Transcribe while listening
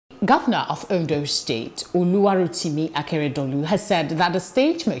Governor of Ondo State, Oluwarotimi Akeredolu, has said that the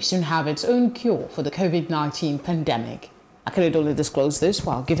state may soon have its own cure for the COVID-19 pandemic. Akeredolu disclosed this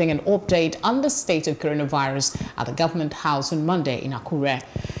while giving an update on the state of coronavirus at the government house on Monday in Akure.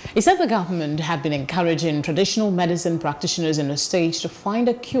 He said the government had been encouraging traditional medicine practitioners in the state to find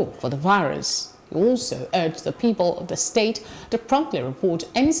a cure for the virus. He also urged the people of the state to promptly report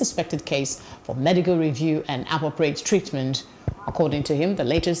any suspected case for medical review and appropriate treatment. According to him, the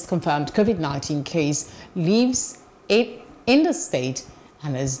latest confirmed COVID-19 case lives in the state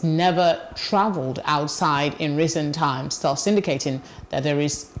and has never traveled outside in recent times, thus indicating that there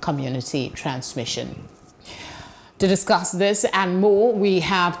is community transmission. To discuss this and more, we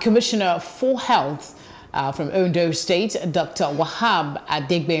have Commissioner for Health from Ondo State, Dr. Wahab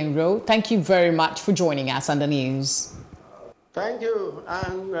Adegbenro. Thank you very much for joining us on the news. Thank you,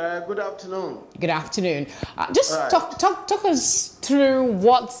 and good afternoon. Good afternoon. Talk us through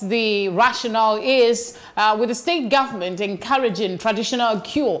what the rationale is with the state government encouraging traditional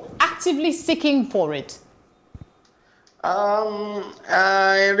cure, actively seeking for it.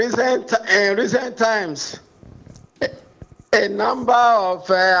 In recent times, a number of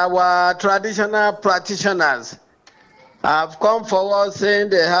our traditional practitioners have come forward saying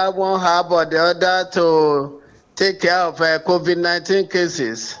they have one herb or the other to take care of COVID-19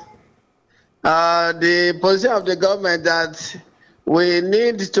 cases. The position of the government that we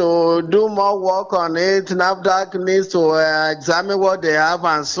need to do more work on it. NAFDAC needs to examine what they have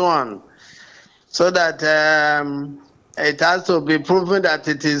and so on, so that it has to be proven that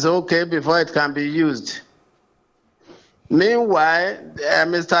it is okay before it can be used. Meanwhile,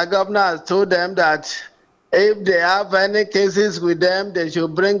 Mr. Governor has told them that if they have any cases with them, they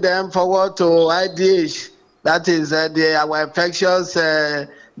should bring them forward to IDH. That is our infectious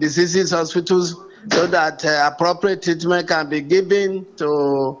diseases hospitals, so that appropriate treatment can be given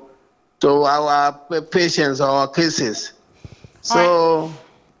to our patients or our cases. So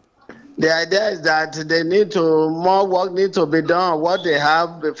the idea is that more work needs to be done on what they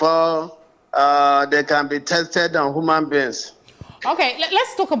have before they can be tested on human beings. Okay,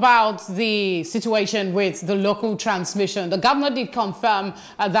 let's talk about the situation with the local transmission. The governor did confirm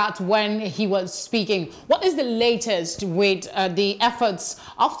that when he was speaking. What is the latest with the efforts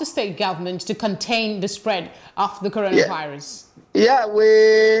of the state government to contain the spread of the coronavirus? Yeah,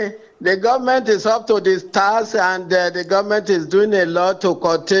 the government is up to this task, and the government is doing a lot to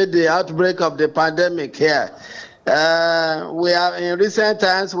contain the outbreak of the pandemic here. In recent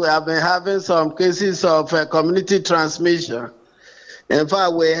times, we have been having some cases of community transmission. In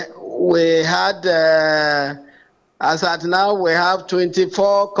fact, we had, as at now, we have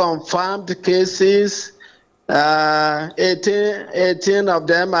 24 confirmed cases. 18 of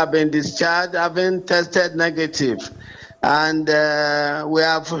them have been discharged, having tested negative. And we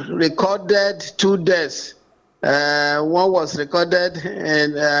have recorded 2 deaths. One was recorded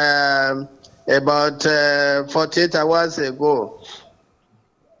in about 48 hours ago.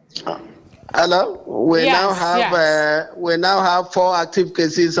 Hello. We now have 4 active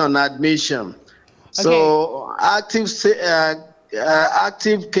cases on admission. Okay. So active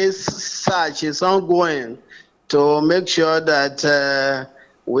case search is ongoing to make sure that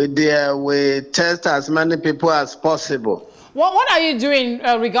we test as many people as possible. What are you doing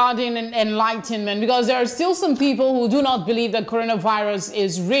regarding enlightenment? Because there are still some people who do not believe that coronavirus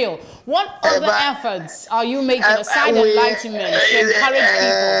is real. What other efforts are you making aside enlightenment to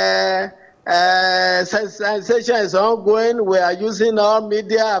encourage people? Sensation is ongoing. We are using all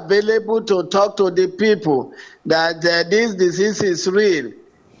media available to talk to the people that this disease is real.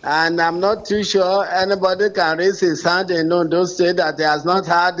 And I'm not too sure anybody can raise his hand in Ondo State that he has not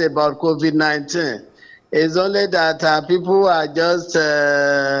heard about COVID-19. It's only that people are just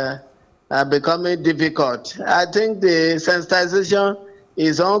becoming difficult. I think the sensitization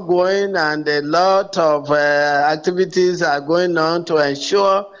is ongoing, and a lot of activities are going on to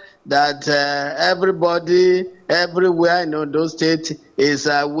ensure that everybody everywhere in Ondo State is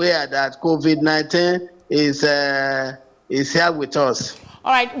aware that COVID-19 is here with us.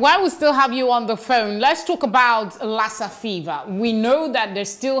 All right, while we still have you on the phone, let's talk about Lassa fever. We know that they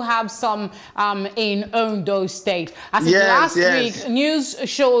still have some in Ondo State. As of last week, news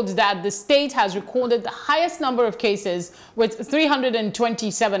showed that the state has recorded the highest number of cases with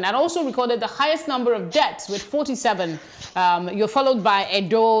 327 and also recorded the highest number of deaths with 47. You're followed by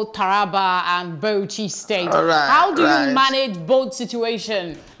Edo, Taraba, and Bauchi State. How do you manage both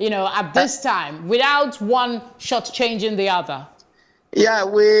situations, at this time without one shortchanging the other? Yeah,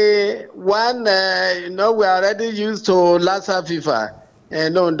 we already used to Lassa fever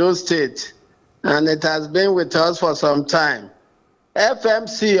in Ondo State, and it has been with us for some time.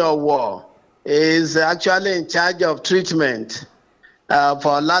 FMC Owo is actually in charge of treatment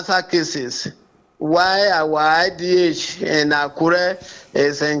for Lassa cases, while our IDH in Akure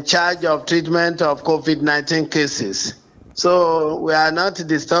is in charge of treatment of COVID-19 cases. So we are not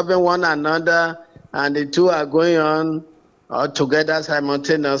disturbing one another, and the two are going on together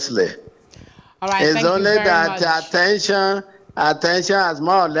simultaneously. All right, it's thank only you very that much. attention has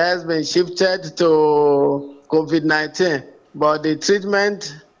more or less been shifted to COVID-19, but the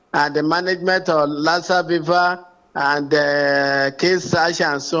treatment and the management of Lassa fever and the case search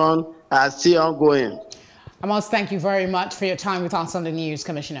and so on are still ongoing. I must thank you very much for your time with us on the news,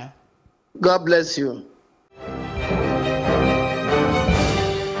 Commissioner. God bless you.